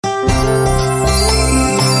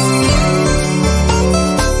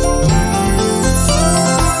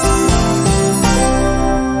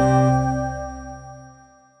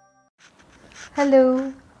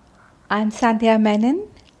Hello, I'm Sandhya Menon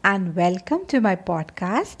and welcome to my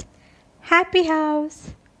podcast, Happy House.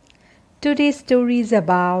 Today's story is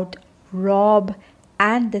about Rob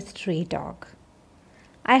and the stray dog.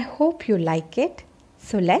 I hope you like it,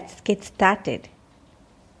 so let's get started.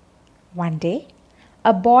 One day,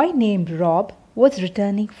 a boy named Rob was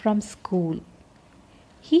returning from school.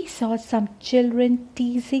 He saw some children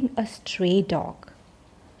teasing a stray dog.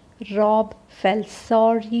 Rob felt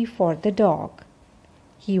sorry for the dog.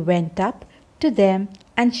 He went up to them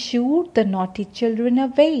and shooed the naughty children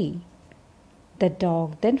away. The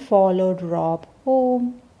dog then followed Rob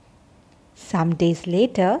home. Some days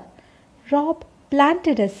later, Rob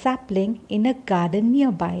planted a sapling in a garden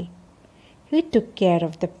nearby. He took care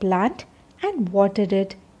of the plant and watered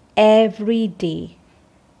it every day.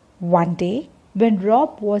 One day, when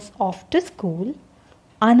Rob was off to school,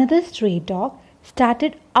 another stray dog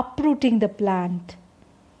started uprooting the plant.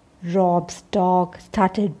 Rob's dog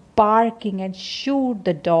started barking and shooed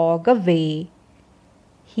the dog away.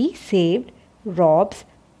 He saved Rob's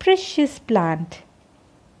precious plant.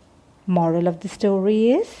 Moral of the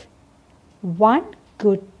story is, one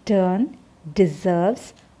good turn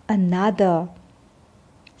deserves another.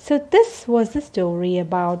 So this was the story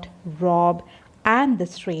about Rob and the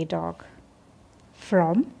stray dog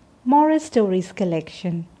from Moral Stories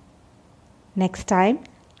collection. Next time,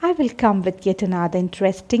 I will come with yet another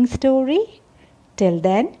interesting story. Till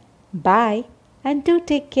then, bye and do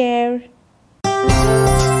take care.